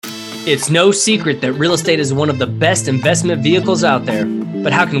It's no secret that real estate is one of the best investment vehicles out there,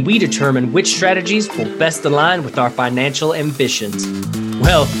 but how can we determine which strategies will best align with our financial ambitions?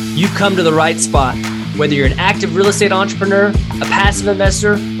 Well, you've come to the right spot. Whether you're an active real estate entrepreneur, a passive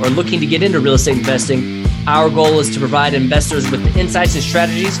investor, or looking to get into real estate investing, our goal is to provide investors with the insights and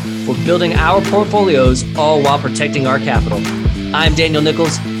strategies for building our portfolios, all while protecting our capital. I'm Daniel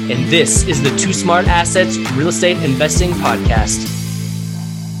Nichols, and this is the Too Smart Assets Real Estate Investing Podcast.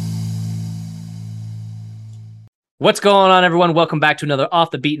 What's going on, everyone? Welcome back to another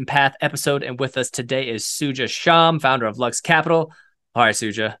Off the Beaten Path episode. And with us today is Suja Sham, founder of Lux Capital. All right,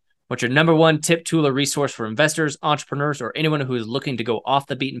 Suja, what's your number one tip, tool, or resource for investors, entrepreneurs, or anyone who is looking to go off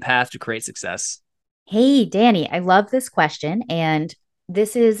the beaten path to create success? Hey, Danny, I love this question. And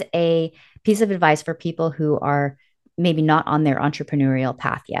this is a piece of advice for people who are maybe not on their entrepreneurial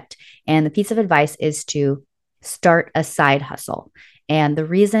path yet. And the piece of advice is to start a side hustle. And the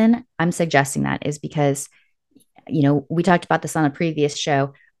reason I'm suggesting that is because we talked about this on a previous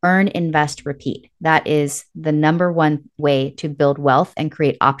show, earn, invest, repeat. That is the number one way to build wealth and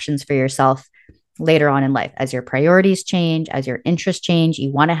create options for yourself later on in life. As your priorities change, as your interests change,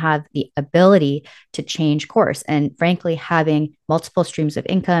 you want to have the ability to change course. And frankly, having multiple streams of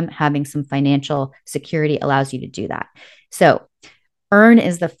income, having some financial security allows you to do that. So earn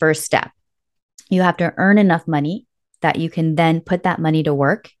is the first step. You have to earn enough money that you can then put that money to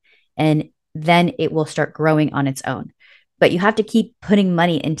work, and then it will start growing on its own. But you have to keep putting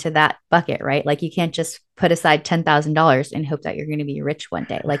money into that bucket, right? Like you can't just put aside $10,000 and hope that you're going to be rich one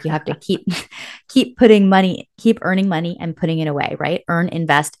day. Like you have to keep putting money, keep earning money and putting it away, right? Earn,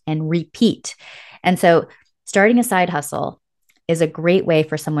 invest, and repeat. And so starting a side hustle is a great way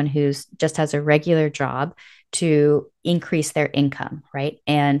for someone who's just has a regular job to increase their income, right?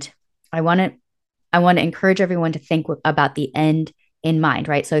 And I want to encourage everyone to think about the end in mind,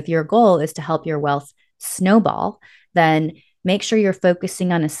 right? So if your goal is to help your wealth snowball, then make sure you're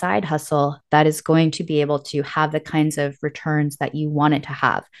focusing on a side hustle that is going to be able to have the kinds of returns that you want it to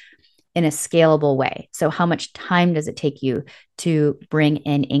have in a scalable way. So how much time does it take you to bring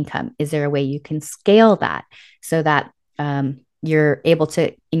in income? Is there a way you can scale that so that you're able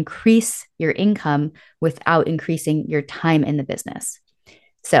to increase your income without increasing your time in the business?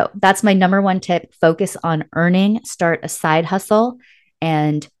 So that's my number one tip. Focus on earning, start a side hustle,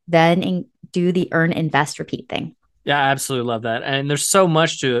 and then do the earn, invest, repeat thing. Yeah, I absolutely love that. And there's so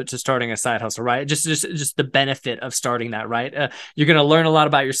much to starting a side hustle, right? Just the benefit of starting that, right? You're going to learn a lot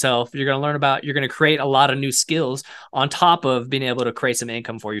about yourself. You're going to create a lot of new skills on top of being able to create some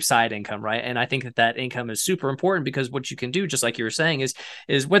income for your side income, right? And I think that income is super important because what you can do, just like you were saying,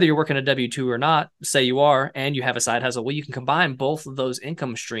 is whether you're working a W-2 or not, say you are, and you have a side hustle, well, you can combine both of those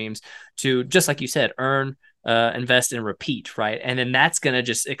income streams to, just like you said, earn, invest, and repeat, right? And then that's going to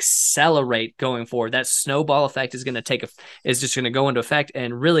just accelerate going forward. That snowball effect is just going to go into effect.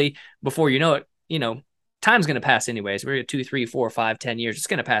 And really, before you know it, time's going to pass anyways. We're at 2, 3, 4, 5, 10 years. It's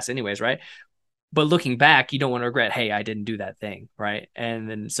going to pass anyways, right? But looking back, you don't want to regret, hey, I didn't do that thing, right? And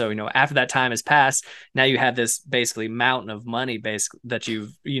then so, after that time has passed, now you have this basically mountain of money that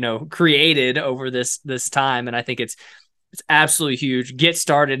you've, created over this time. And I think it's absolutely huge. Get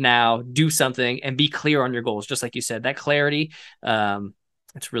started now, do something, and be clear on your goals. Just like you said, that clarity,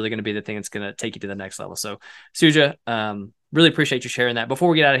 it's really going to be the thing that's going to take you to the next level. So Suja, really appreciate you sharing that. Before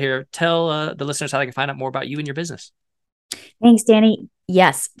we get out of here, tell the listeners how they can find out more about you and your business. Thanks, Danny.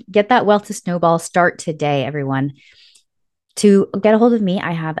 Yes, get that wealth to snowball. Start today, everyone. To get a hold of me,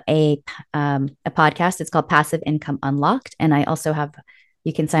 I have a podcast. It's called Passive Income Unlocked. And I also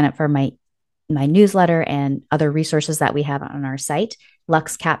you can sign up for my newsletter and other resources that we have on our site,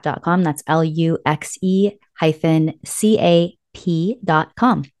 luxecap.com. That's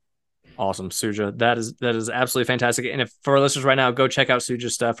luxe-cap.com. Awesome, Suja. That is absolutely fantastic. And if for our listeners right now, go check out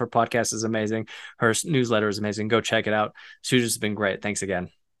Suja's stuff. Her podcast is amazing. Her newsletter is amazing. Go check it out. Suja's been great. Thanks again.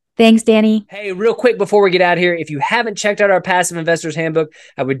 Thanks, Danny. Hey, real quick before we get out of here, if you haven't checked out our Passive Investors Handbook,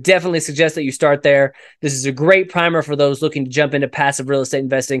 I would definitely suggest that you start there. This is a great primer for those looking to jump into passive real estate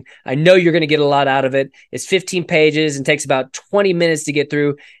investing. I know you're going to get a lot out of it. It's 15 pages and takes about 20 minutes to get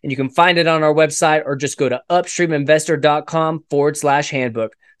through, and you can find it on our website or just go to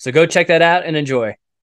upstreaminvestor.com/handbook. So go check that out and enjoy.